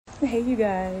Hey you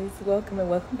guys, welcome and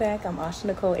welcome back. I'm Asha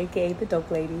Nicole, aka the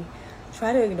Dope Lady.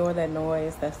 Try to ignore that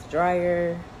noise. That's the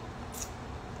dryer.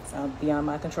 It's beyond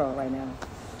my control right now.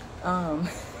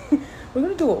 We're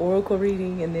gonna do an oracle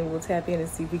reading and then we'll tap in and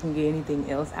see if we can get anything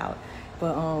else out.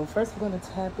 But first we're gonna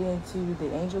tap into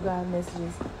the angel guide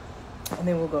messages and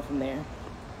then we'll go from there.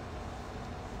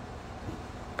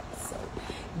 So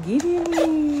get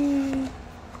in.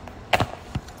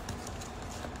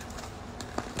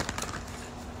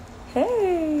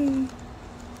 Hey,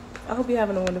 I hope you're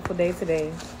having a wonderful day today.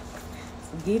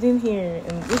 So get in here,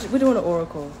 and we're doing an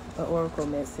oracle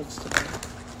message today.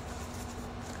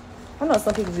 I know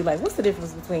some people be like, what's the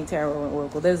difference between tarot and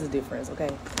oracle? There's a difference,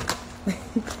 okay?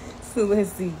 So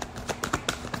let's see.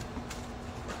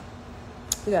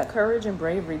 We got courage and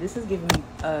bravery. This is giving me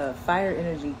fire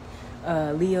energy,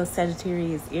 Leo,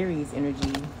 Sagittarius, Aries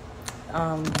energy.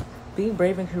 Being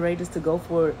brave and courageous to go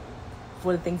for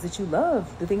the things that you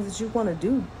love, the things that you want to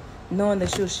do, knowing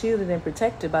that you're shielded and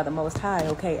protected by the Most High,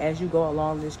 okay, as you go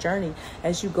along this journey,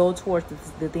 as you go towards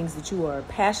the things that you are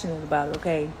passionate about,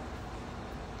 okay?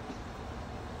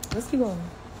 Let's keep going.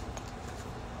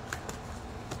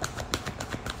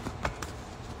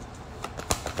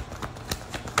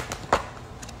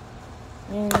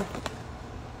 And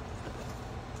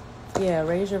yeah,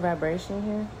 raise your vibration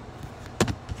here.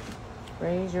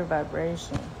 Raise your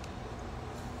vibration.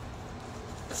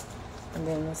 And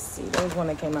then let's see, there was one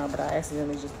that came out, but I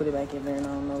accidentally just put it back in there and I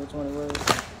don't know which one it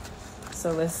was.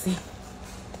 So let's see.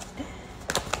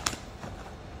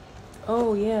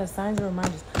 Oh yeah, signs and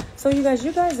reminders. So you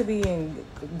guys are being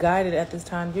guided at this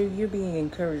time. You're being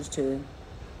encouraged to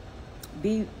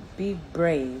be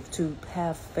brave, to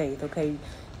have faith, okay?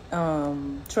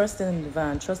 Trust in the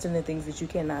divine, trust in the things that you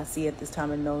cannot see at this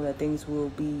time, and know that things will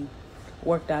be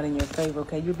worked out in your favor,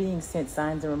 okay? You're being sent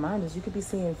signs and reminders. You could be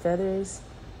seeing feathers,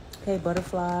 okay,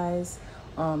 butterflies,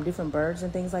 different birds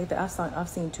and things like that. I've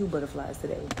seen 2 butterflies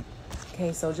today.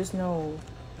 Okay, so just know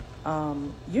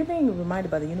you're being reminded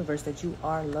by the universe that you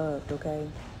are loved, okay?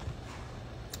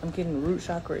 I'm getting root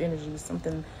chakra energy,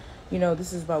 something,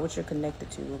 this is about what you're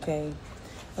connected to, okay?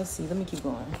 Let's see, let me keep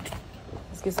going.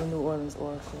 Let's get some New Orleans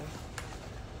oracle.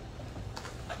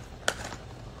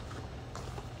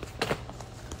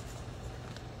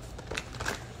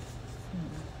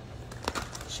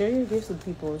 Share your gifts with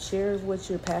people. Share what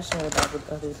you're passionate about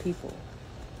with other people.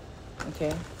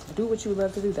 Okay? Do what you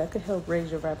love to do. That could help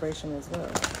raise your vibration as well.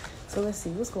 So let's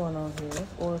see what's going on here.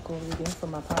 Oracle reading for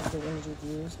my positive energy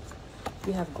viewers.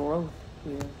 You have growth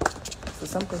here. So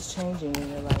something's changing in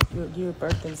your life. You're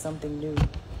birthing something new.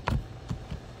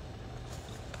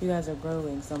 You guys are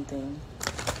growing something.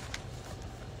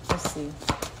 Let's see.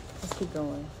 Let's keep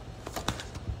going.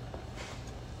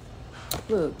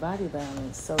 Look, body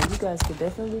balance. So you guys could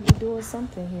definitely be doing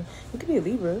something here. You could be a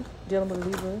Libra, dealing with a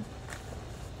Libra.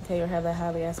 Okay, or have that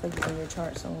highly aspected in your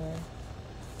chart somewhere.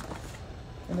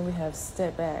 And then we have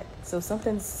step back. So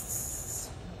something's...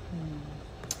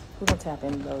 we're going to tap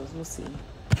into those. We'll see.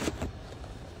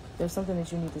 There's something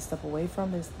that you need to step away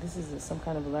from. This is some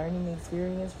kind of learning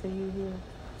experience for you here.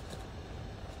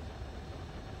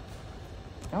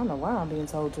 I don't know why I'm being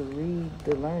told to read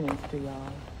the learning to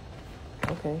y'all.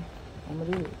 Okay. I'm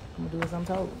going to do it. I'm going to do as I'm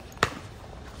told.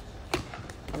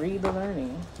 Read the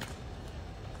learning.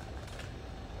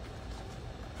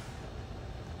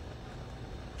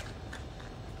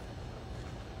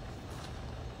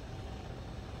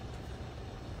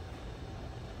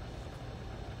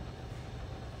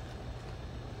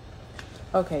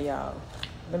 Okay, y'all.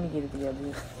 Let me get it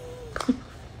together.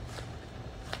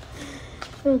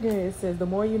 Okay, it says, the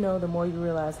more you know, the more you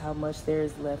realize how much there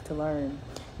is left to learn.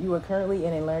 You are currently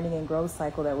in a learning and growth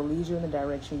cycle that will lead you in the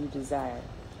direction you desire.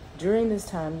 During this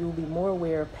time, you will be more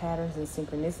aware of patterns and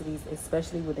synchronicities,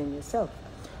 especially within yourself.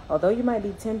 Although you might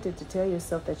be tempted to tell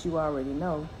yourself that you already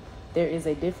know, there is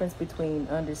a difference between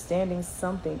understanding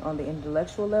something on the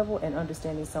intellectual level and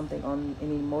understanding something on an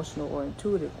emotional or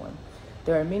intuitive one.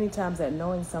 There are many times that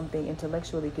knowing something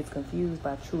intellectually gets confused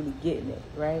by truly getting it,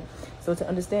 right? So to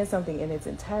understand something in its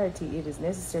entirety, it is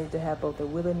necessary to have both the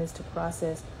willingness to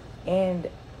process and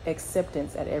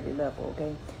acceptance at every level,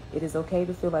 okay? It is okay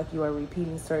to feel like you are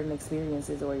repeating certain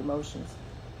experiences or emotions.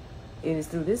 It is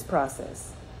through this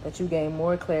process that you gain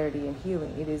more clarity and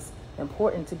healing. It is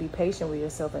important to be patient with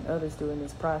yourself and others during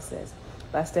this process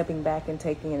by stepping back and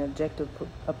taking an objective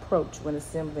approach when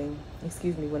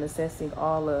assessing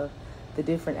all of the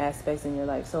different aspects in your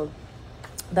life. So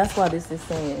that's why this is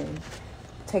saying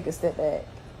take a step back,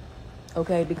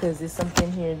 okay? Because there's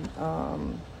something here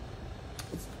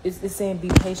It's saying be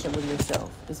patient with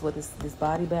yourself. Is what this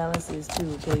body balance is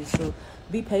too. Okay, so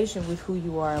be patient with who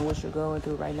you are and what you're going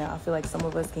through right now. I feel like some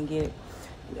of us can get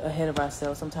ahead of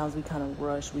ourselves. Sometimes we kind of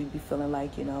rush. We be feeling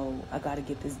like, I got to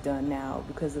get this done now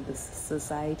because of the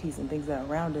societies and things that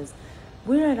are around us.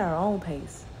 We're at our own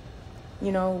pace.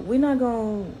 We're not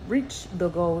going to reach the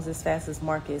goals as fast as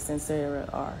Marcus and Sarah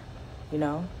are.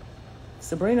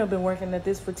 Sabrina been working at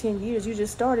this for 10 years. You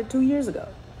just started 2 years ago.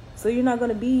 So you're not going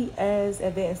to be as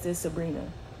advanced as Sabrina.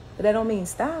 But that don't mean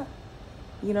stop,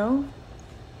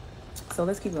 So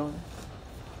let's keep going.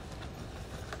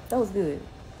 That was good.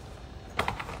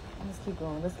 Let's keep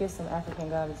going. Let's get some African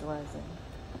Goddess Rising.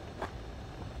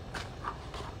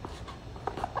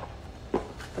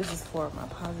 This is for my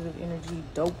positive energy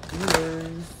dope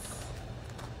viewers.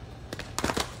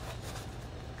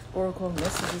 Oracle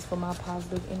messages for my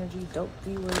positive energy dope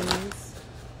viewers.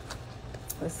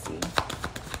 Let's see.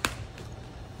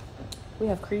 We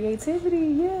have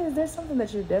creativity. Yes, there's something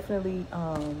that you're definitely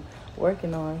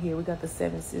working on here. We got the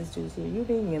 7 sisters here. You're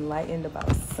being enlightened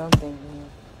about something, man.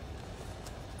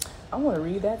 I want to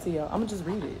read that to y'all. I'm going to just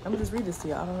read it. I'm going to just read this to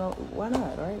y'all. I don't know. Why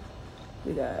not, right?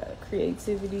 We got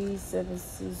creativity, 7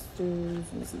 sisters.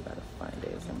 Let me see if I can find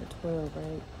it. It's number 12,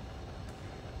 right?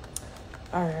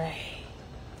 All right.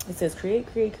 It says, create,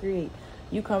 create, create.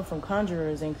 You come from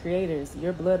conjurers and creators.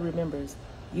 Your blood remembers.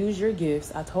 Use your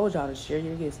gifts. I told y'all to share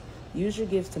your gifts. Use your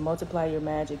gifts to multiply your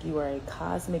magic. You are a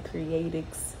cosmic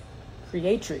creatrix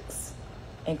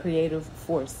and creative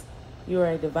force. You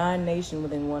are a divine nation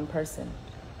within one person.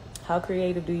 How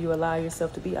creative do you allow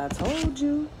yourself to be? I told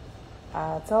you.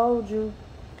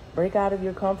 Break out of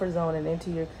your comfort zone and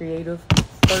into your creative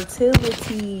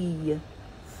fertility.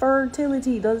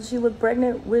 Doesn't she look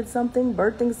pregnant with something,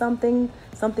 birthing something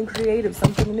creative,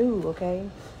 something new, okay?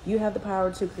 You have the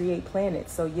power to create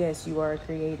planets. So yes, you are a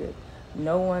creative.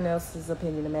 No one else's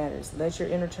opinion matters. Let your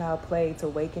inner child play to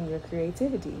awaken your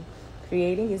creativity.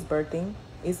 Creating is birthing,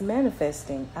 is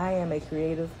manifesting. I am a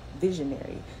creative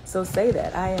visionary. So say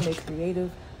that. I am a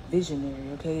creative visionary,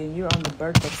 okay? And you're on the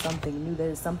birth of something new.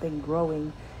 There's something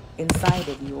growing inside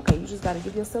of you, okay? You just got to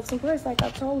give yourself some grace, like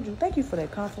I told you. Thank you for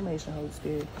that confirmation, Holy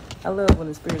Spirit. I love when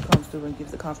the Spirit comes through and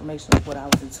gives the confirmation of what I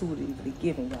was intuitively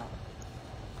giving y'all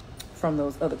from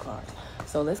those other cards.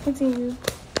 So let's continue.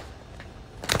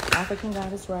 African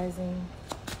Goddess Rising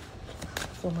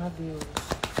for my viewers.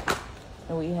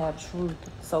 And we have truth.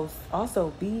 So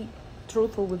also be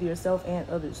truthful with yourself and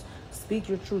others. Speak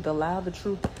your truth. Allow the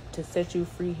truth to set you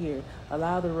free here.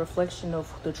 Allow the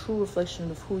true reflection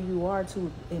of who you are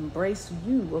to embrace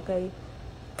you, okay?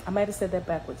 I might have said that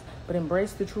backwards, but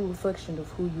embrace the true reflection of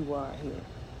who you are here.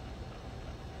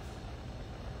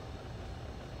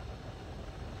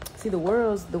 See, the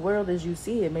world as you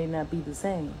see it may not be the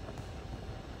same.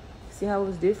 See how it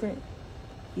was different,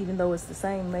 even though it's the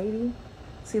same lady?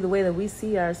 See, the way that we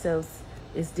see ourselves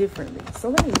is differently. So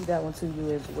let me read that one to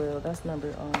you as well. That's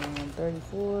number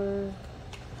 34.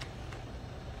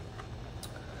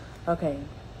 Okay.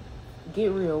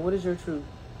 Get real. What is your truth?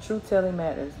 Truth telling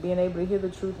matters. Being able to hear the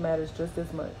truth matters just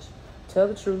as much. Tell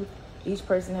the truth. Each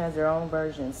person has their own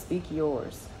version. Speak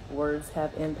yours. Words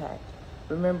have impact.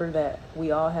 Remember that we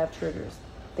all have triggers.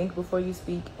 Think before you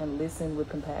speak and listen with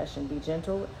compassion. Be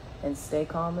gentle and stay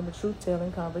calm in the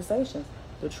truth-telling conversations.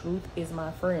 The truth is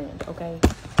my friend, okay?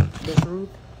 The truth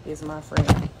is my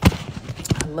friend.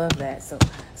 I love that. So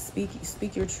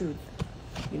speak your truth.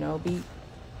 Be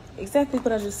exactly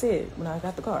what I just said when I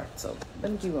got the card. So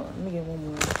let me keep going. Let me get one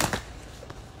more.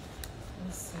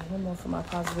 Let's see. One more for my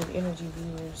positive energy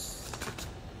viewers.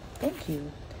 Thank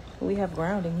you. We have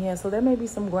grounding. Yeah, so there may be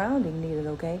some grounding needed,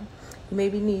 okay? You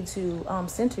maybe need to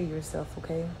center yourself,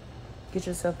 okay? Get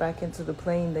yourself back into the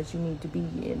plane that you need to be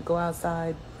in. Go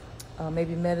outside,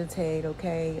 maybe meditate,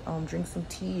 okay? Drink some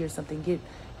tea or something.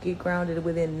 Get grounded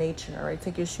within nature, all right?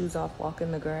 Take your shoes off, walk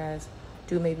in the grass.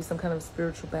 Do maybe some kind of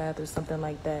spiritual bath or something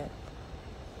like that.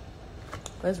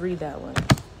 Let's read that one.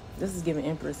 This is giving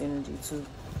Empress energy too.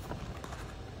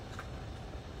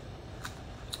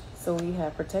 So we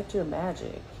have protect your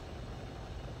magic.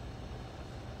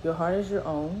 Your heart is your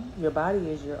own. Your body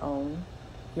is your own.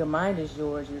 Your mind is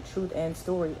yours. Your truth and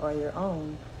story are your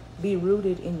own. Be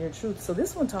rooted in your truth. So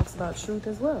this one talks about truth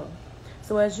as well.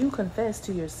 So as you confess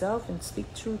to yourself and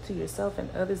speak truth to yourself and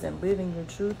others and live in your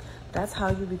truth, that's how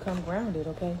you become grounded,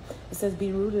 okay? It says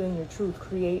be rooted in your truth.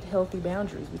 Create healthy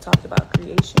boundaries. We talked about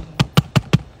creation here,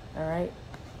 all right?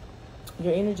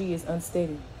 Your energy is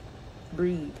unsteady.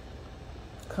 Breathe.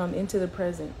 Come into the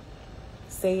present.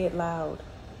 Say it loud.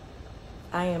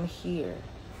 I am here.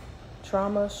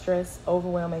 Trauma, stress,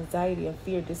 overwhelm, anxiety, and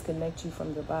fear disconnect you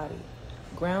from your body.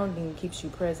 Grounding keeps you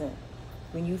present.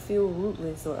 When you feel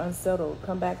rootless or unsettled,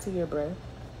 come back to your breath.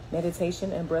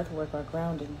 Meditation and breath work are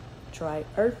grounding. Try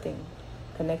earthing,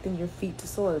 connecting your feet to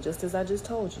soil, just as I just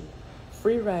told you.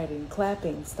 Free riding,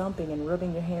 clapping, stomping, and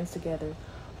rubbing your hands together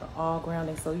are all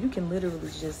grounding. So you can literally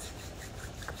just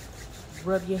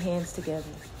rub your hands together.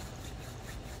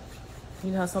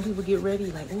 You know how some people get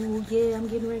ready, like, oh yeah, I'm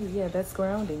getting ready. Yeah, that's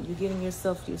grounding. You're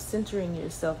centering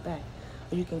yourself back.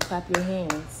 Or you can clap your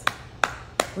hands.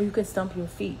 Or you can stomp your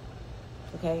feet.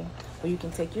 Okay? Or you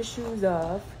can take your shoes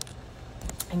off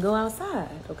and go outside,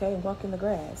 okay, and walk in the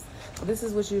grass. So this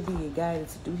is what you're being guided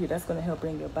to do here. That's going to help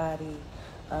bring your body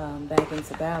back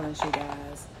into balance, you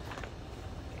guys.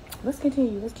 Let's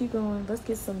continue. Let's keep going. Let's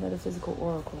get some metaphysical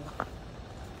oracle.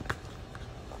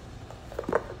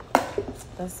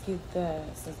 Let's get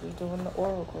that. Since we're doing the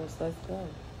oracles, let's go.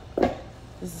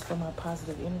 This is for my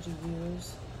positive energy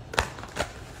viewers.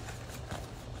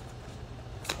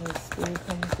 Holy Spirit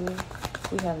coming through.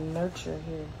 We have nurture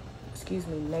here. Excuse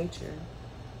me, nature.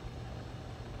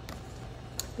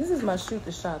 This is my shoot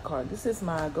the shot card. This is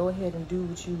my go ahead and do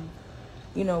what you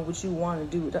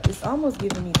want to do. It's almost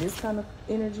giving me this kind of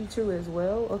energy too as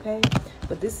well, okay?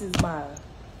 But this is my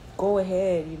go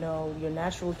ahead, your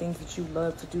natural things that you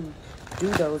love to do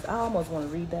those. I almost want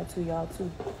to read that to y'all too.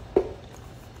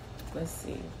 Let's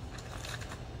see.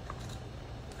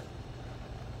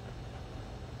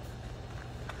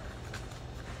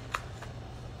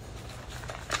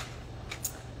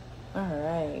 All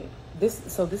right.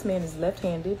 This man is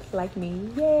left-handed, like me.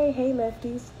 Yay! Hey,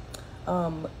 lefties.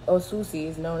 Osusi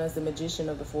is known as the magician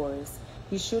of the forest.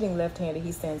 He's shooting left-handed.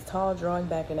 He stands tall, drawing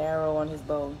back an arrow on his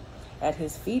bow. At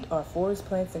his feet are forest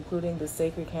plants, including the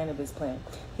sacred cannabis plant.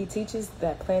 He teaches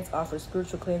that plants offer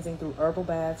spiritual cleansing through herbal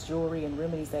baths, jewelry, and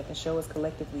remedies that can show us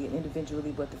collectively and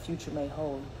individually what the future may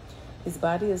hold. His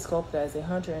body is sculpted as a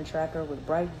hunter and tracker with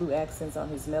bright blue accents on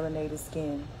his melanated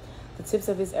skin. The tips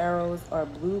of his arrows are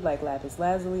blue like lapis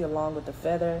lazuli, along with the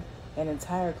feather and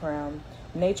entire crown.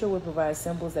 Nature will provide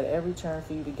symbols at every turn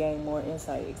for you to gain more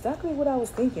insight. Exactly what I was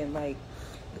thinking. Like,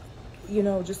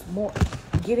 just more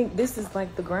getting. This is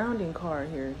like the grounding card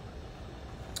here.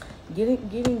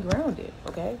 Getting grounded.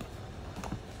 Okay.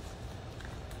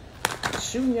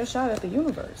 Shooting your shot at the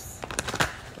universe.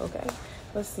 Okay.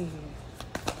 Let's see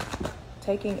here.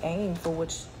 Taking aim for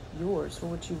what's yours, for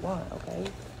what you want. Okay.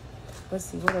 Let's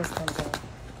see what else comes up.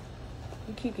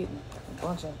 You keep getting a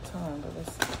bunch at a time, but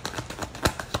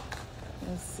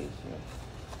let's see here.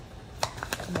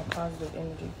 Some more positive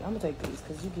energy. I'm gonna take these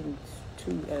because you're getting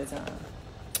 2 at a time.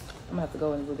 I'm gonna have to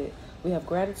go in a little bit. We have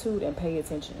gratitude and pay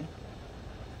attention.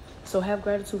 So have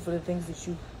gratitude for the things that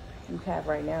you have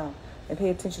right now, and pay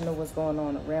attention to what's going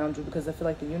on around you, because I feel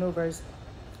like the universe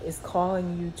is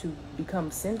calling you to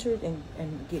become centered and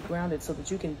get grounded so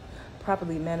that you can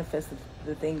properly manifest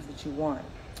the things that you want.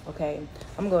 Okay,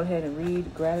 I'm gonna go ahead and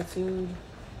read gratitude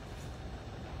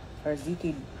or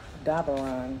Ziki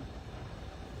Dabaran.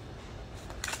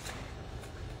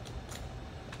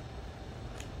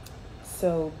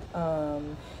 So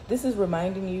this is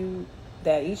reminding you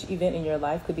that each event in your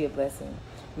life could be a blessing.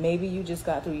 Maybe you just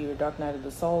got through your dark night of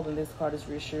the soul, and this card is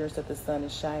reassurance that the sun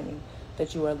is shining,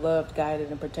 that you are loved, guided,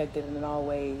 and protected in all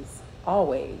ways.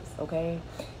 Always, okay?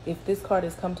 If this card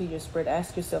has come to your spread,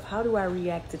 ask yourself, how do I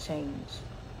react to change?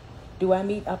 Do I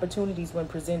meet opportunities when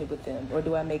presented with them, or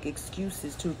do I make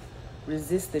excuses to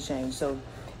resist the change? So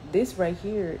this right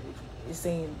here is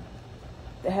saying,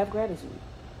 have gratitude.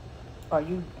 Are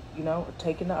you,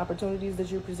 taking the opportunities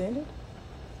that you're presented?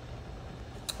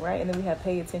 Right? And then we have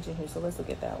pay attention here. So let's look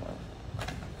at that one.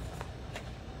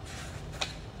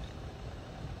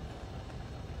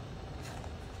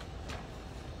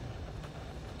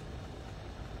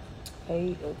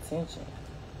 Pay attention.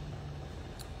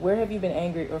 Where have you been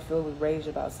angry or filled with rage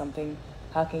about something?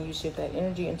 How can you shift that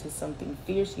energy into something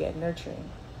fierce yet nurturing?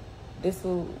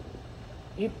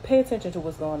 You pay attention to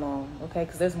what's going on, okay?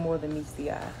 Because there's more than meets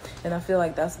the eye. And I feel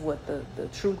like that's what the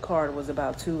truth card was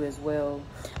about too as well,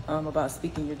 about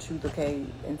speaking your truth, okay,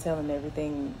 and telling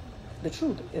everything, the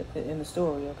truth in the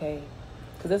story, okay?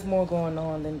 Because there's more going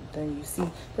on than you see.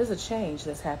 There's a change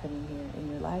that's happening here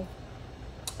in your life,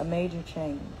 a major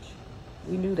change.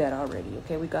 We knew that already,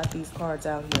 okay? We got these cards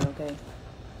out here, okay?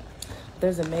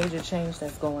 There's a major change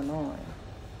that's going on.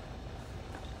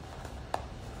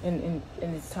 And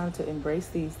it's time to embrace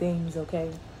these things,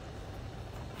 okay?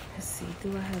 Let's see,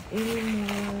 do I have any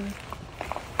more?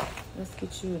 Let's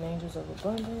get you an Angels of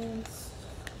Abundance.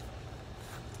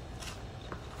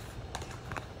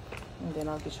 And then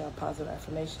I'll get y'all a positive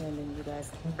affirmation, and then you guys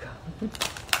can go.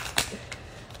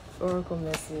 Oracle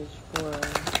message for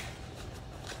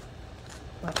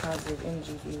my positive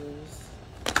energy viewers.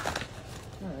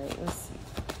 All right, let's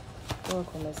see.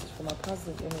 Oracle message for my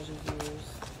positive energy viewers.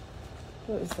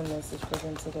 What is the message for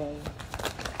them today?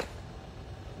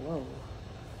 Whoa.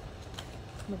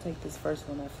 I'm going to take this first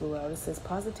one that flew out. It says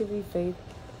positivity, faith,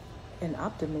 and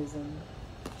optimism.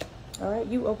 All right,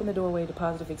 you open the doorway to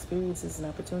positive experiences and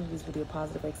opportunities with your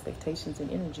positive expectations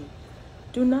and energy.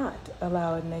 Do not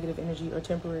allow negative energy or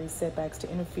temporary setbacks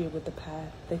to interfere with the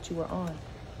path that you are on.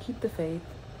 Keep the faith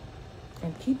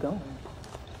and keep going.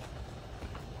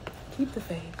 Keep the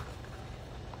faith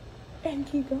and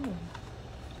keep going.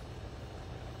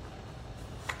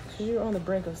 Because you're on the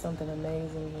brink of something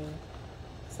amazing here.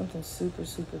 Something super,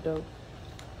 super dope.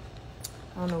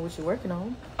 I don't know what you're working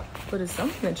on, but it's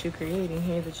something that you're creating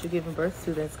here, that you're giving birth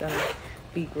to, that's going to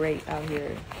be great out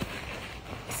here.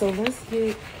 So let's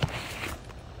get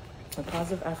a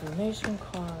positive affirmation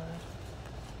card.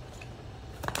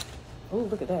 Oh,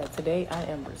 look at that. Today I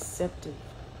am receptive.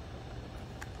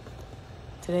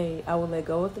 Today I will let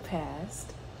go of the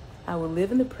past. I will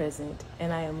live in the present,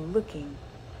 and I am looking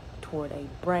toward a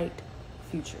bright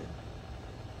future.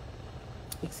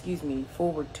 Excuse me,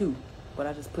 forward to. But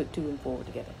I just put 2 and forward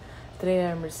together. Today I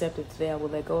am receptive. Today I will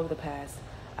let go of the past.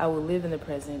 I will live in the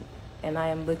present, and I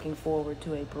am looking forward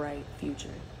to a bright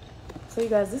future. So you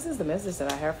guys, this is the message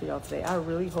that I have for y'all today. I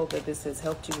really hope that this has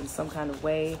helped you in some kind of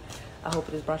way. I hope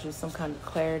it has brought you some kind of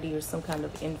clarity or some kind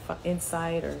of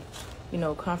insight or, you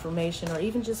know, confirmation, or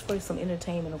even just for some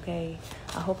entertainment, okay?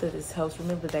 I hope that this helps.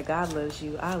 Remember that God loves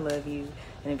you. I love you.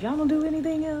 And if y'all don't do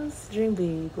anything else, dream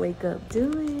big. Wake up.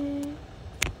 Do it.